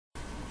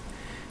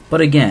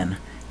But again,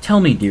 tell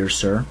me, dear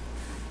sir,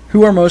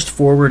 who are most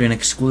forward in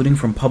excluding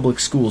from public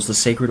schools the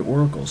sacred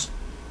oracles?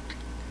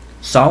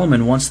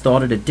 Solomon once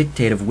thought it a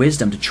dictate of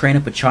wisdom to train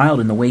up a child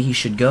in the way he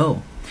should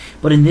go,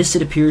 but in this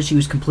it appears he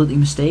was completely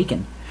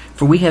mistaken,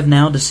 for we have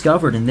now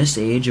discovered in this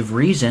age of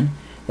reason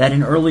that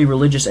an early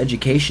religious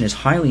education is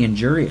highly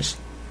injurious,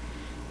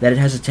 that it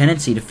has a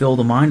tendency to fill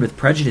the mind with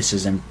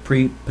prejudices and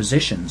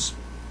prepossessions,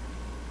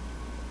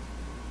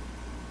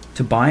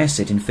 to bias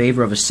it in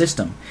favor of a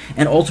system,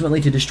 and ultimately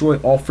to destroy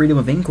all freedom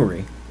of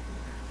inquiry.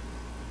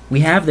 We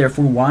have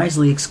therefore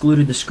wisely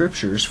excluded the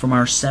Scriptures from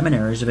our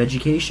seminaries of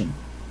education.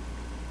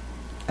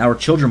 Our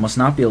children must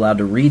not be allowed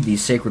to read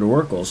these sacred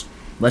oracles,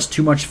 lest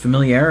too much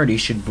familiarity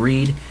should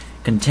breed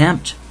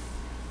contempt.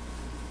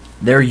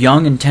 Their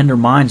young and tender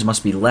minds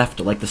must be left,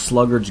 like the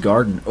sluggard's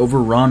garden,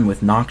 overrun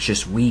with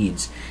noxious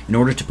weeds, in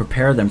order to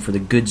prepare them for the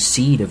good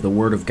seed of the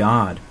Word of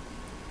God.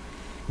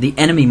 The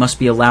enemy must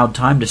be allowed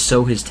time to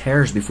sow his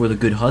tares before the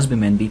good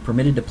husbandman be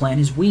permitted to plant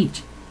his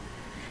wheat.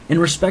 In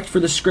respect for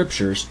the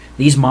Scriptures,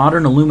 these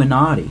modern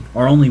Illuminati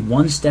are only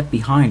one step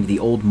behind the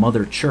old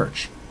Mother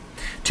Church.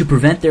 To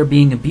prevent their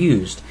being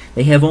abused,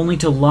 they have only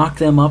to lock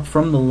them up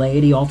from the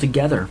laity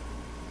altogether.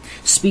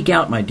 Speak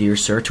out, my dear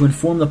sir, to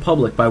inform the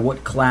public by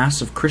what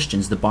class of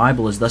Christians the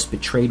Bible is thus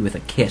betrayed with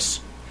a kiss,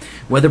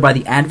 whether by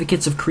the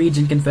advocates of creeds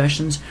and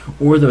confessions,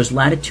 or those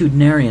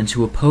latitudinarians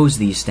who oppose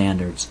these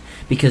standards,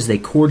 because they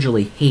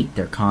cordially hate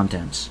their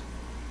contents.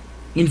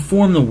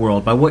 Inform the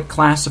world by what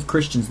class of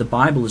Christians the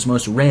Bible is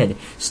most read,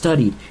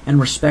 studied, and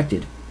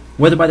respected,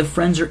 whether by the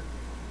friends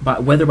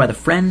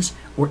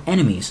or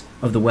enemies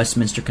of the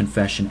Westminster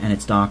Confession and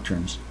its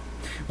doctrines.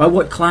 By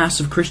what class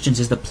of Christians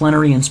is the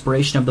plenary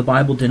inspiration of the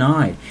Bible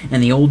denied,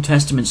 and the Old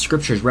Testament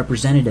Scriptures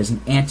represented as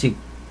an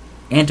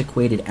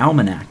antiquated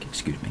almanac?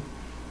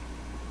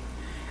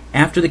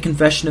 After the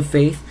Confession of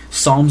Faith,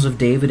 Psalms of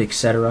David,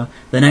 etc.,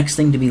 the next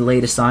thing to be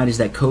laid aside is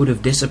that code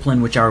of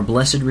discipline which our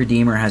blessed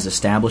Redeemer has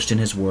established in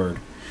His Word.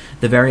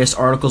 The various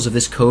articles of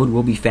this code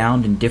will be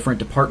found in different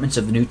departments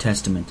of the New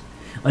Testament.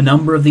 A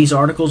number of these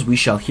articles we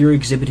shall here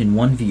exhibit in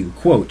one view.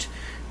 Quote,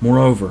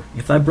 Moreover,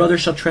 if thy brother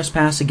shall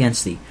trespass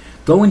against thee,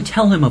 go and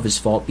tell him of his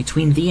fault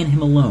between thee and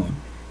him alone.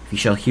 If he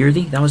shall hear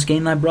thee, thou hast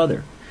gained thy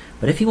brother.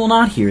 But if he will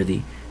not hear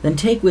thee, then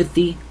take with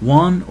thee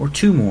 1 or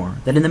 2 more,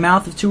 that in the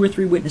mouth of 2 or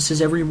 3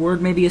 witnesses every word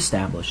may be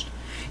established.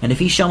 And if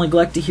he shall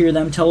neglect to hear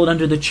them, tell it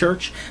unto the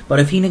church. But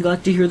if he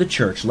neglect to hear the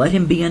church, let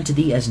him be unto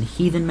thee as an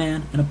heathen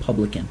man and a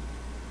publican.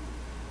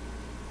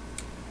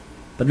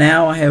 But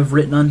now I have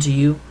written unto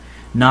you,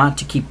 not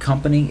to keep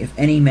company, if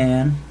any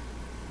man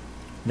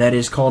that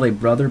is called a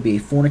brother be a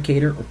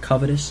fornicator, or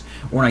covetous,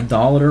 or an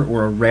idolater,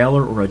 or a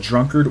railer, or a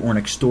drunkard, or an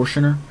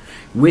extortioner.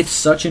 With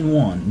such an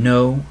one,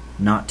 no,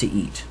 not to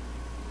eat.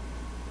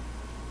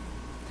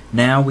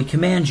 Now we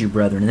command you,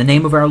 brethren, in the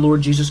name of our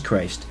Lord Jesus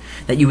Christ,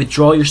 that you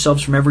withdraw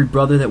yourselves from every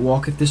brother that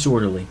walketh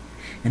disorderly,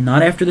 and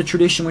not after the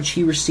tradition which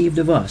he received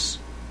of us.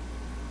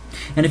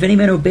 And if any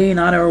man obey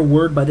not our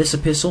word by this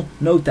epistle,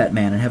 note that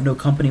man, and have no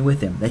company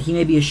with him, that he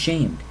may be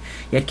ashamed.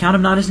 Yet count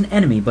him not as an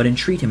enemy, but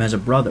entreat him as a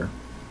brother.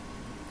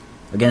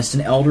 Against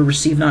an elder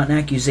receive not an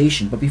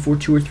accusation, but before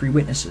 2 or 3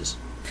 witnesses.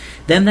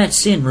 Them that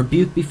sin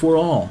rebuke before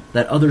all,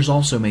 that others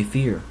also may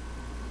fear.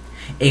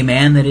 A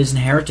man that is an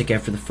heretic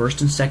after the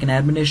first and second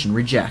admonition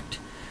reject,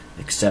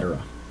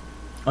 etc.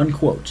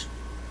 Unquote.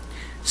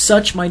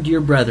 Such, my dear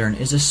brethren,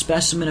 is a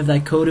specimen of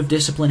that code of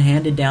discipline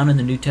handed down in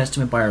the New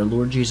Testament by our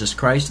Lord Jesus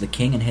Christ, the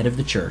King and Head of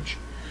the Church.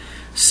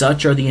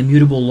 Such are the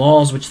immutable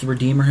laws which the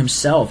Redeemer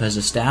Himself has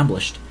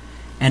established,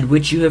 and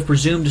which you have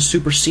presumed to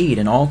supersede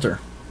and alter.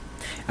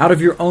 Out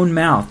of your own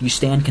mouth you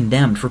stand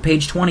condemned. For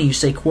page 20 you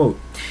say, quote,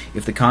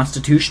 If the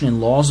constitution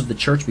and laws of the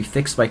church be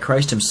fixed by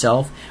Christ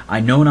Himself, I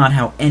know not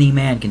how any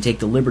man can take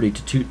the liberty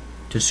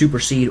to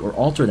supersede or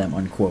alter them,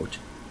 unquote.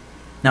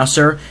 Now,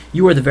 sir,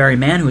 you are the very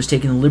man who has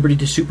taken the liberty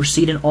to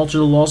supersede and alter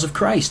the laws of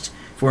Christ.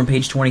 For in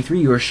page 23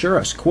 you assure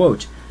us,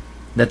 quote,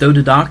 that though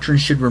the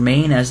doctrines should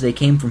remain as they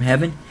came from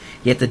heaven,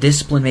 yet the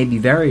discipline may be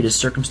varied as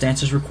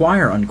circumstances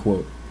require,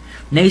 unquote.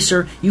 Nay,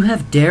 sir, you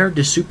have dared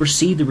to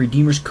supersede the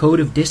Redeemer's code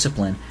of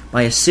discipline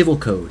by a civil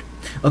code,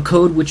 a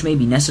code which may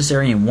be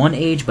necessary in one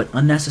age but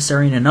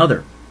unnecessary in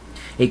another,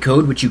 a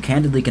code which you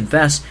candidly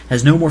confess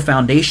has no more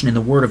foundation in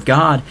the Word of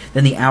God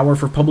than the hour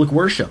for public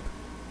worship.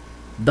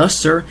 Thus,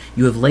 sir,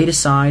 you have laid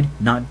aside,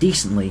 not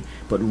decently,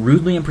 but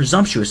rudely and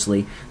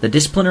presumptuously, the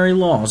disciplinary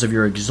laws of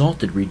your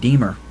exalted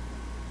Redeemer.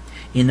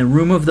 In the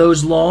room of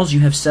those laws you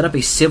have set up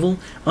a civil,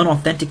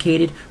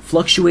 unauthenticated,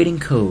 fluctuating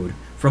code,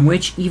 from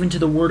which, even to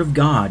the Word of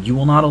God, you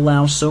will not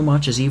allow so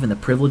much as even the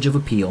privilege of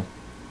appeal.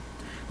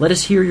 Let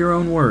us hear your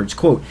own words.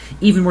 Quote,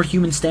 Even where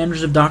human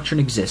standards of doctrine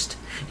exist,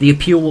 the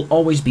appeal will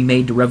always be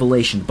made to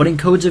revelation, but in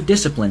codes of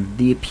discipline,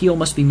 the appeal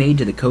must be made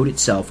to the code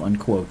itself,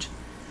 unquote.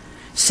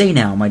 Say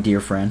now, my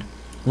dear friend,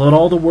 let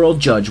all the world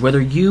judge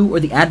whether you or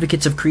the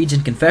advocates of creeds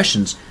and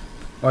confessions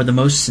are the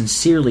most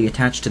sincerely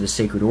attached to the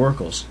sacred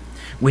oracles.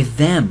 With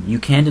them, you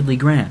candidly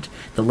grant,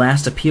 the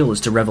last appeal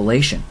is to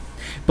revelation.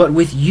 But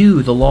with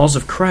you the laws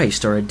of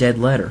Christ are a dead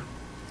letter.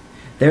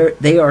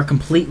 They are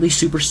completely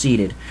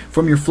superseded.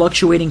 From your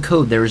fluctuating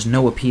code there is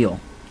no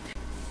appeal.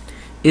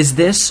 Is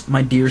this,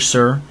 my dear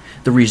sir,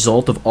 the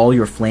result of all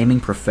your flaming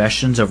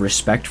professions of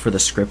respect for the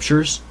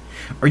Scriptures?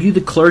 Are you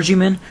the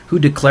clergyman who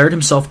declared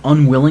himself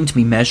unwilling to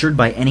be measured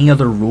by any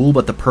other rule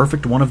but the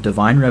perfect one of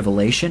divine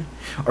revelation?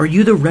 Are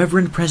you the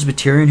reverend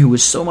Presbyterian who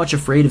was so much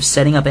afraid of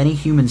setting up any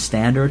human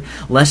standard,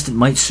 lest it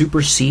might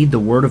supersede the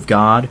Word of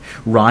God,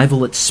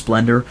 rival its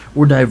splendor,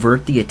 or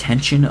divert the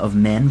attention of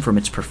men from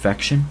its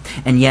perfection?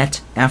 And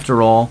yet,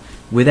 after all,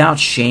 without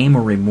shame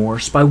or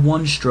remorse, by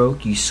one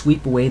stroke you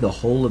sweep away the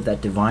whole of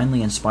that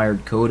divinely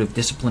inspired code of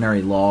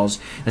disciplinary laws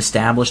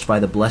established by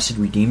the blessed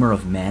Redeemer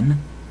of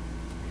men?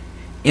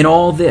 In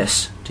all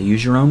this, to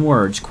use your own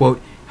words,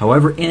 quote,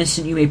 however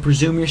innocent you may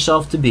presume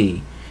yourself to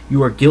be,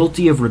 you are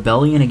guilty of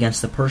rebellion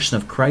against the person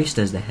of Christ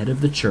as the head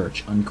of the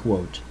church,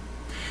 unquote.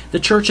 The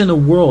church and the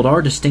world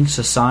are distinct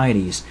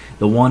societies.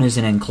 The one is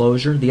an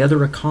enclosure, the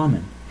other a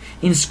common.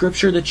 In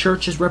Scripture, the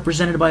church is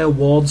represented by a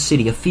walled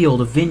city, a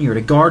field, a vineyard,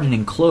 a garden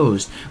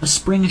enclosed, a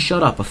spring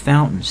shut up, a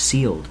fountain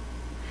sealed.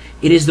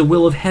 It is the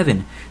will of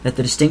heaven that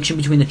the distinction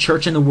between the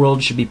church and the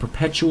world should be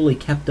perpetually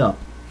kept up,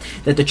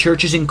 that the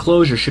church's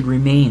enclosure should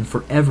remain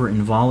forever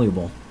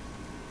inviolable.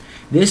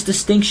 This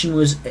distinction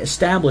was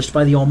established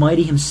by the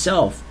Almighty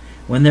Himself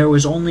when there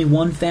was only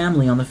one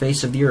family on the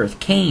face of the earth.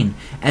 Cain,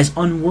 as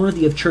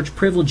unworthy of church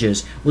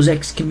privileges, was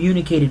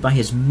excommunicated by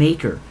his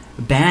Maker,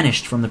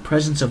 banished from the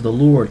presence of the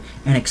Lord,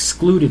 and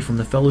excluded from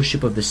the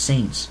fellowship of the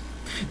saints.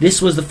 This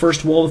was the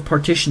first wall of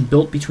partition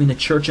built between the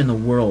church and the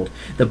world.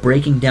 The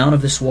breaking down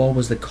of this wall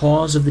was the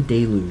cause of the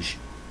deluge.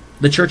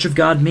 The church of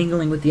God,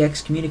 mingling with the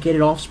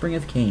excommunicated offspring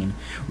of Cain,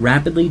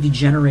 rapidly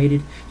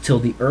degenerated till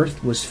the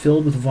earth was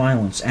filled with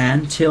violence,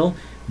 and till,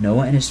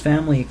 Noah and his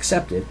family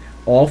excepted,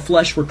 all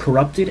flesh were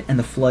corrupted, and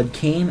the flood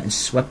came and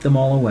swept them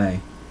all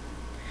away.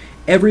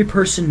 Every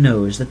person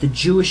knows that the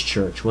Jewish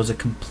church was a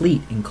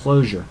complete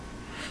enclosure.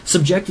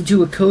 Subjected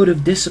to a code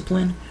of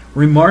discipline,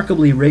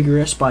 remarkably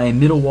rigorous by a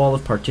middle wall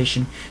of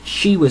partition,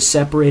 she was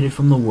separated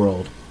from the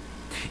world.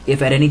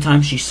 If at any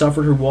time she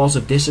suffered her walls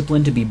of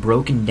discipline to be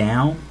broken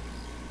down,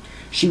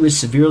 she was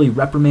severely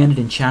reprimanded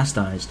and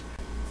chastised.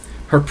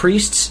 Her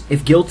priests,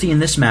 if guilty in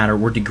this matter,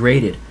 were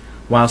degraded,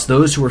 whilst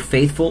those who were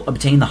faithful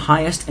obtained the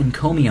highest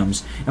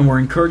encomiums and were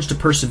encouraged to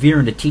persevere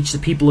and to teach the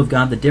people of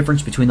God the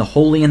difference between the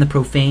holy and the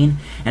profane,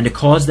 and to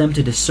cause them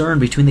to discern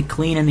between the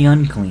clean and the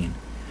unclean.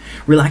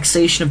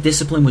 Relaxation of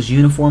discipline was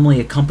uniformly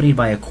accompanied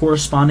by a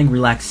corresponding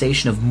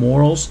relaxation of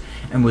morals,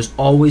 and was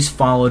always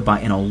followed by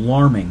an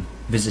alarming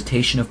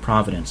visitation of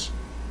providence.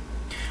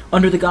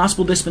 Under the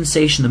gospel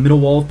dispensation, the middle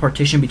wall of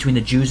partition between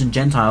the Jews and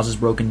Gentiles is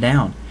broken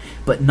down,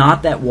 but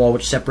not that wall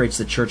which separates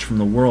the church from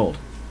the world.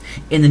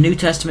 In the New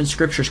Testament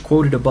scriptures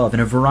quoted above,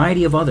 and a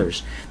variety of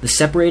others, the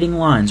separating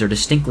lines are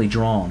distinctly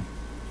drawn.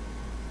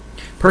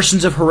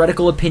 Persons of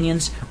heretical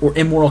opinions or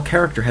immoral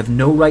character have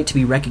no right to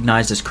be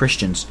recognized as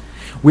Christians.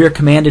 We are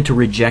commanded to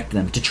reject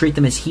them, to treat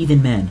them as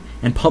heathen men,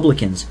 and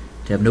publicans,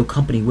 to have no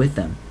company with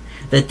them,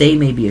 that they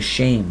may be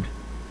ashamed.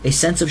 A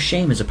sense of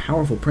shame is a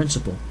powerful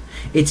principle.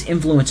 Its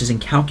influence is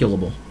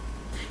incalculable.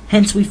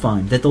 Hence we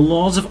find that the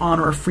laws of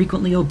honor are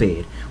frequently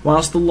obeyed,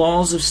 whilst the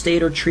laws of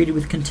state are treated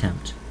with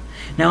contempt.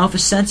 Now, if a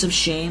sense of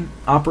shame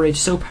operates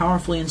so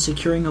powerfully in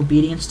securing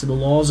obedience to the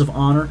laws of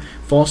honor,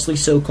 falsely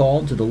so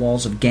called, to the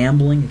laws of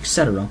gambling,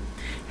 etc.,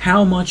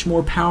 how much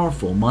more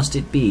powerful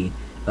must be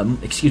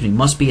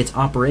its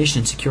operation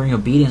in securing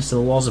obedience to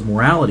the laws of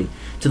morality,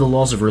 to the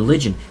laws of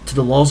religion, to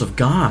the laws of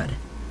God?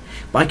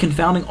 By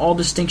confounding all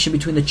distinction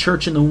between the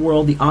church and the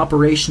world, the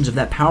operations of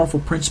that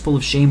powerful principle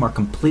of shame are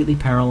completely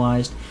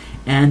paralyzed,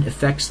 and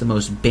affects the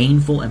most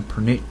baneful and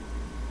pernicious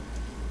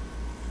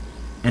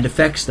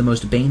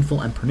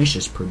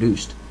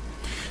produced.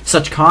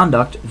 Such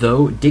conduct,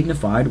 though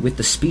dignified with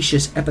the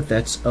specious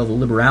epithets of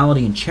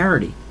liberality and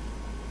charity,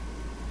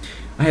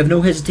 I have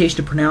no hesitation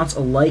to pronounce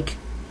alike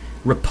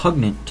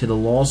repugnant to the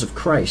laws of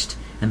Christ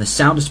and the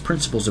soundest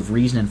principles of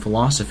reason and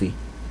philosophy.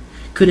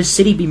 Could a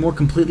city be more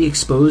completely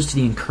exposed to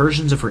the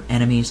incursions of her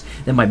enemies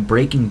than by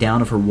breaking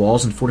down of her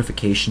walls and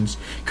fortifications?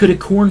 Could a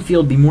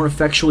cornfield be more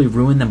effectually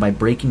ruined than by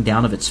breaking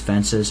down of its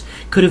fences?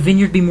 Could a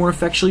vineyard be more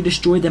effectually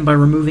destroyed than by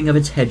removing of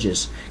its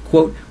hedges?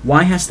 Quote,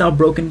 why hast thou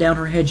broken down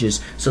her hedges,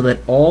 so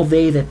that all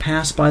they that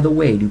pass by the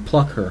way do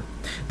pluck her?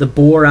 The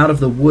boar out of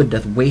the wood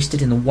doth waste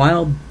it, and the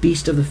wild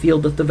beast of the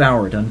field doth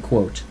devour it.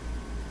 Unquote.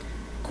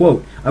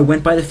 Quote, I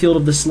went by the field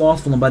of the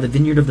slothful, and by the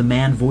vineyard of the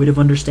man void of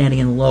understanding,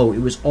 and lo,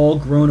 it was all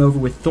grown over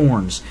with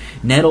thorns.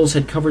 Nettles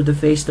had covered the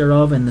face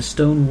thereof, and the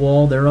stone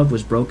wall thereof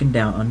was broken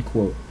down.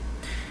 Unquote.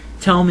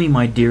 Tell me,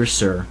 my dear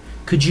sir,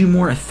 could you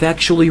more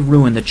effectually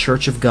ruin the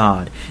church of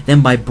God than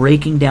by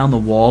breaking down the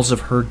walls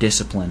of her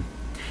discipline?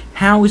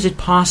 How is it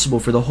possible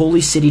for the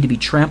holy city to be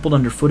trampled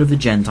under foot of the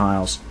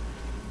Gentiles?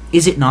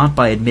 Is it not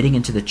by admitting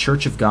into the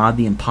church of God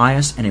the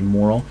impious and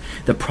immoral,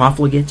 the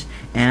profligate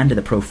and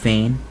the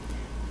profane?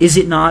 Is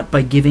it not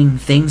by giving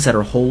things that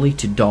are holy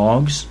to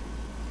dogs?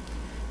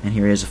 And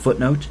here is a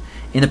footnote.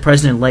 In the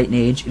present enlightened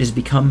age, it is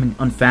becoming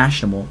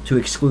unfashionable to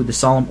exclude the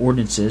solemn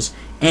ordinances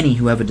any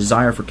who have a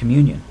desire for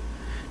communion.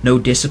 no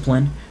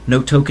discipline,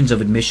 no tokens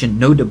of admission,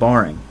 no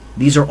debarring.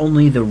 These are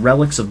only the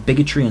relics of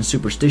bigotry and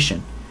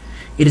superstition.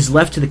 It is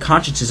left to the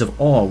consciences of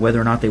all whether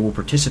or not they will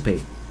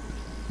participate.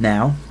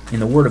 Now, in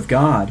the Word of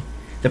God,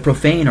 the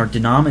profane are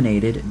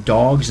denominated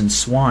dogs and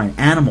swine,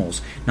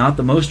 animals, not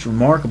the most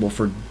remarkable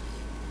for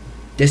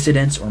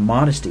dissidence or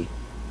modesty.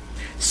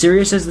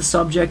 Serious as the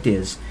subject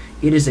is,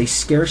 it is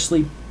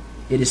scarcely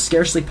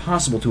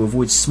possible to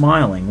avoid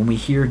smiling when we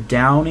hear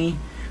downy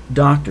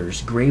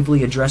doctors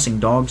gravely addressing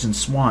dogs and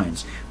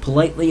swines,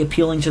 politely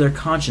appealing to their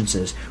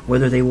consciences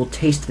whether they will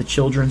taste the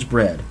children's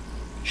bread.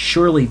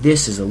 Surely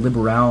this is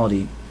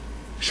liberality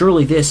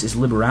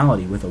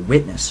with a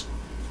witness.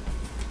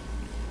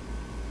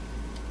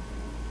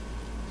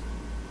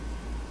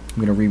 I'm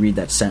going to reread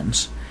that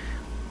sentence.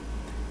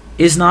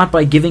 Is not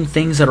by giving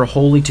things that are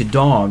holy to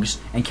dogs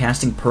and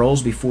casting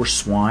pearls before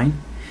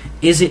swine?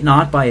 Is it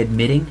not by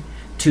admitting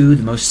to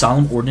the most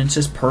solemn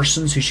ordinances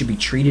persons who should be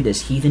treated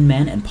as heathen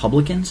men and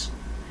publicans?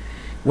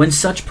 When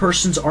such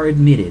persons are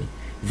admitted,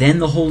 then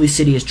the holy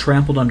city is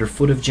trampled under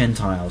foot of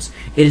Gentiles.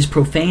 It is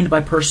profaned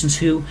by persons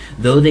who,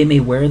 though they may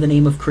wear the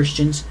name of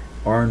Christians,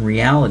 are in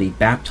reality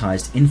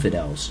baptized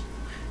infidels.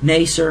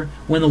 Nay, sir,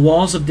 when the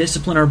walls of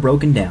discipline are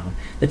broken down,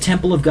 the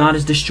temple of God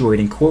is destroyed,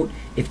 and, quote,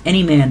 if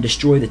any man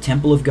destroy the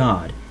temple of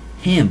God,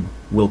 him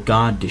will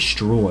God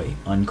destroy,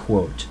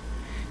 unquote.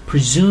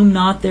 Presume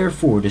not,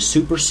 therefore, to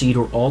supersede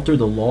or alter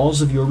the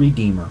laws of your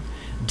Redeemer.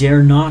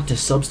 Dare not to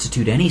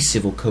substitute any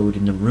civil code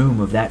in the room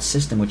of that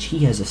system which he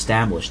has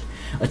established.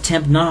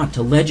 Attempt not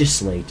to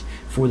legislate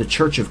for the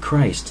Church of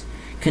Christ.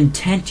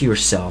 Content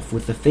yourself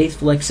with the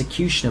faithful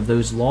execution of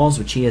those laws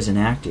which he has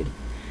enacted.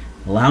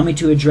 Allow me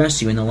to address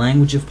you in the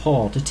language of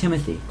Paul to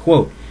Timothy,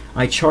 quote,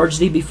 I charge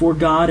thee before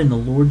God and the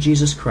Lord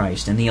Jesus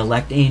Christ and the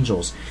elect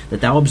angels,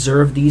 that thou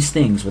observe these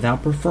things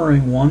without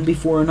preferring one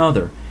before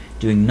another,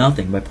 doing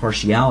nothing by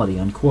partiality,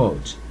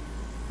 unquote.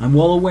 I'm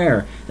well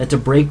aware that to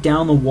break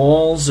down the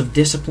walls of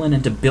discipline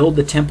and to build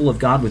the temple of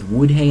God with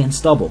wood, hay, and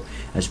stubble,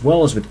 as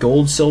well as with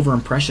gold, silver,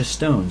 and precious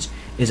stones,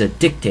 is a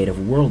dictate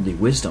of worldly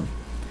wisdom.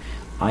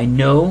 I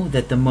know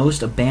that the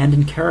most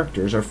abandoned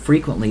characters are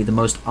frequently the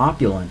most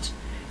opulent,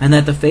 and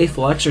that the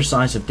faithful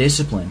exercise of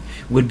discipline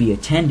would be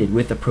attended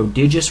with a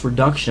prodigious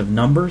reduction of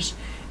numbers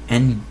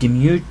and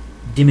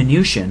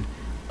diminution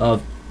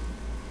of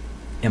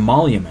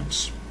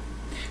emoluments.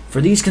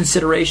 For these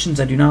considerations,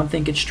 I do not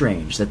think it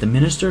strange that the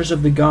ministers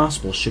of the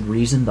gospel should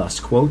reason thus,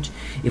 quote,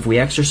 if we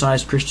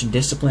exercise Christian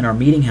discipline, our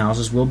meeting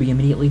houses will be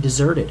immediately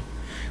deserted.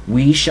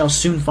 We shall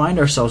soon find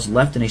ourselves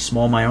left in a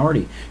small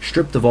minority,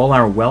 stripped of all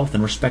our wealth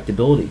and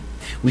respectability.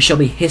 We shall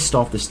be hissed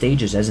off the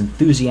stages as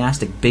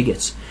enthusiastic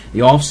bigots, the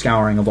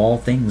offscouring of all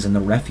things and the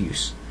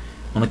refuse.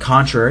 On the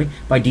contrary,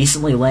 by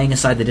decently laying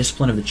aside the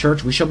discipline of the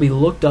church, we shall be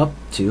looked up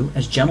to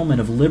as gentlemen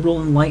of liberal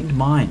enlightened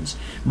minds,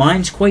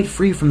 minds quite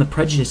free from the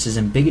prejudices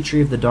and bigotry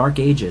of the dark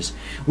ages.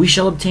 We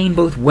shall obtain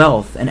both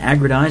wealth and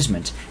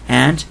aggrandizement,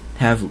 and,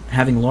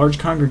 having large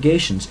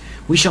congregations,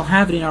 we shall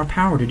have it in our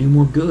power to do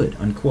more good,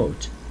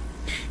 unquote.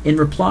 In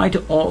reply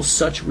to all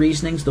such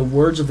reasonings, the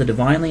words of the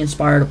divinely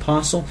inspired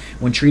apostle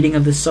when treating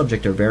of this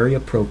subject are very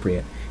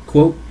appropriate.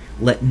 Quote,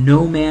 let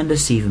no man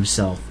deceive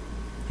himself.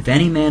 If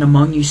any man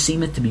among you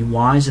seemeth to be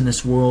wise in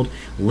this world,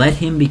 let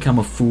him become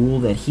a fool,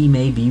 that he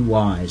may be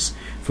wise.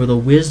 For the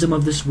wisdom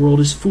of this world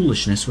is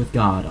foolishness with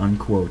God,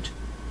 unquote.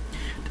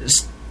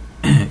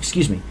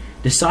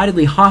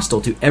 Decidedly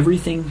hostile to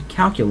everything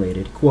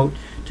calculated, quote,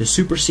 to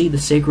supersede the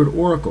sacred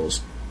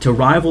oracles, to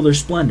rival their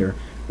splendor,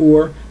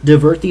 or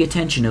divert the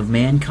attention of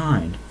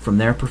mankind from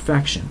their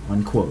perfection,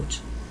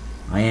 unquote.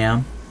 I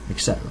am,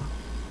 etc.